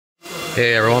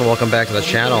Hey everyone, welcome back to the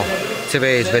channel.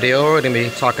 Today's video we're going to be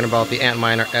talking about the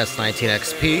Antminer S19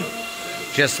 XP.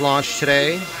 Just launched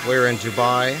today. We're in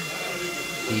Dubai,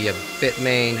 the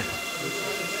Bitmain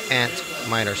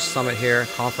Antminer Summit here,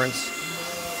 conference.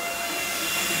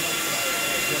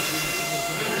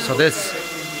 So this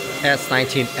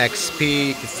S19 XP,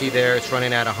 you can see there it's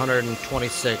running at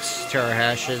 126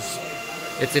 terahashes.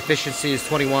 Its efficiency is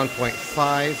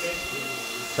 21.5.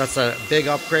 So that's a big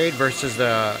upgrade versus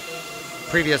the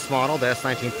previous model, the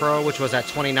S19 Pro, which was at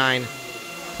 29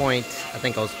 point, I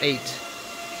think it was 8.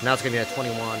 Now it's going to be at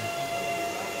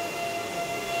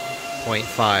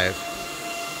 21.5.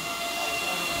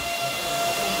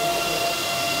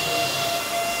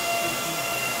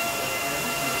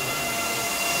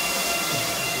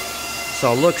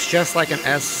 So it looks just like an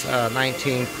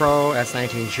S19 Pro,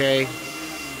 S19J.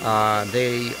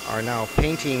 They are now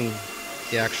painting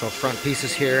the actual front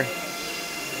pieces here,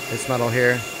 this metal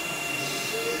here,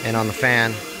 and on the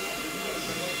fan,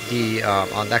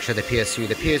 on actually the PSU.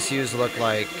 The PSUs look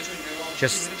like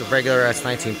just the regular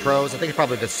S19 Pros. I think it's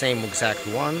probably the same exact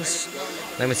ones.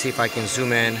 Let me see if I can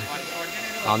zoom in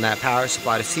on that power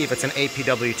supply to see if it's an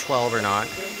APW12 or not.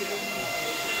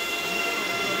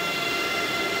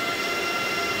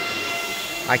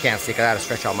 I can't see because I had to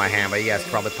stretch out my hand, but you guys can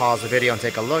probably pause the video and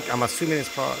take a look. I'm assuming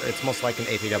it's most likely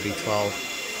an APW12.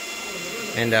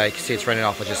 And you can see it's running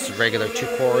off with just regular 2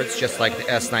 cords, just like the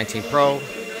S19 Pro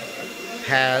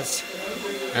has.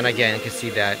 And again, you can see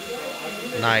that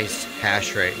nice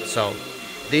hash rate. So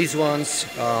these ones,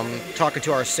 talking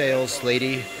to our sales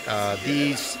lady,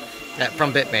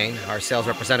 from Bitmain, our sales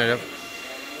representative,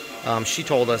 she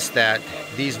told us that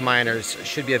these miners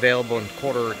should be available in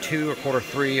Q2 or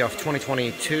Q3 of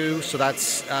 2022. So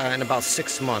that's in about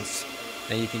 6 months.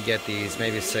 And you can get these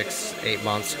maybe 6-8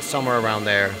 months, somewhere around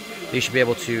there. You should be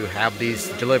able to have these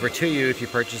delivered to you if you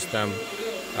purchase them.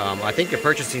 I think the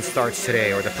purchasing starts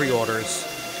today, or the pre-orders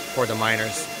for the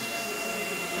miners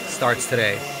starts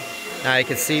today. Now you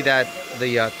can see that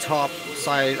the top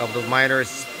side of the miner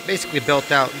is basically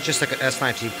built out just like an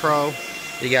S19 Pro.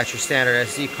 You got your standard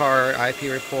SD card, IP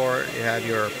report, you have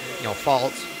your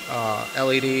fault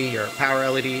LED, your power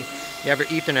LED. You have your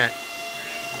Ethernet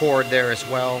cord there as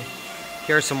well.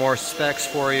 Here's some more specs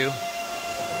for you.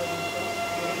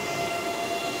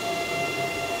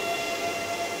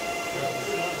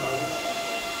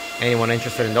 Anyone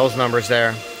interested in those numbers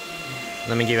there?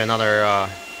 Let me give you another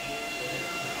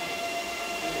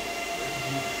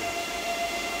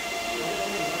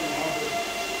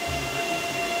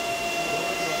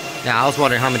yeah, I was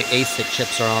wondering how many Asic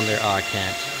chips are on there. Oh, I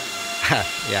can't.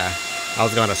 Yeah, I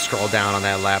was going to scroll down on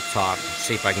that laptop,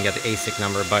 see if I can get the Asic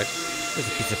number, but there's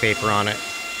a piece of paper on it.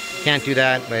 Can't do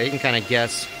that, but you can kind of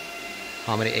guess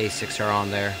how many Asics are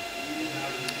on there.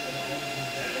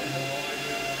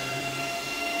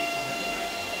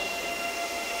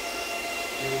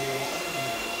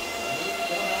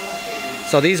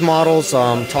 So these models,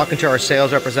 talking to our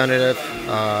sales representative,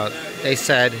 they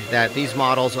said that these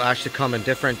models will actually come in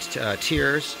different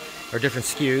tiers or different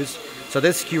SKUs. So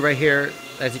this SKU right here,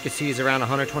 as you can see, is around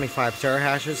 125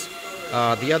 terahashes.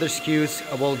 The other SKUs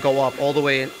will go up all the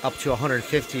way up to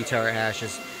 150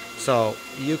 terahashes. So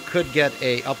you could get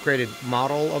a upgraded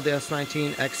model of the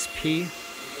S19 XP,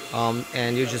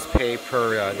 and you just pay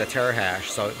per the terahash.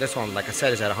 So this one, like I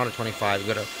said, is at 125. You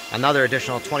go to another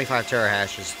additional 25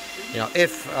 terahashes.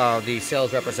 If the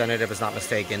sales representative is not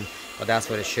mistaken, but that's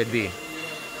what it should be.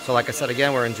 So like I said,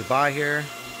 again, we're in Dubai here,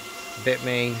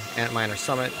 Bitmain Antminer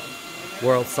Summit,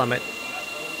 World Summit.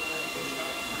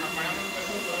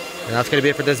 And that's going to be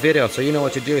it for this video. So you know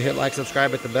what to do. Hit like,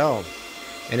 subscribe, hit the bell.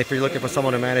 And if you're looking for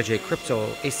someone to manage a crypto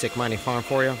ASIC mining farm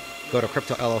for you, go to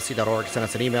cryptollc.org, send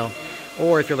us an email.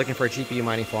 Or if you're looking for a GPU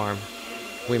mining farm,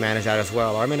 we manage that as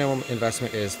well. Our minimum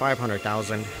investment is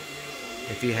 $500,000.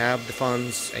 If you have the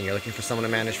funds and you're looking for someone to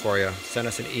manage for you, send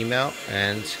us an email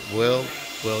and we'll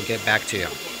get back to you.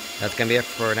 That's going to be it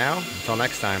for now. Until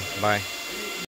next time. Bye.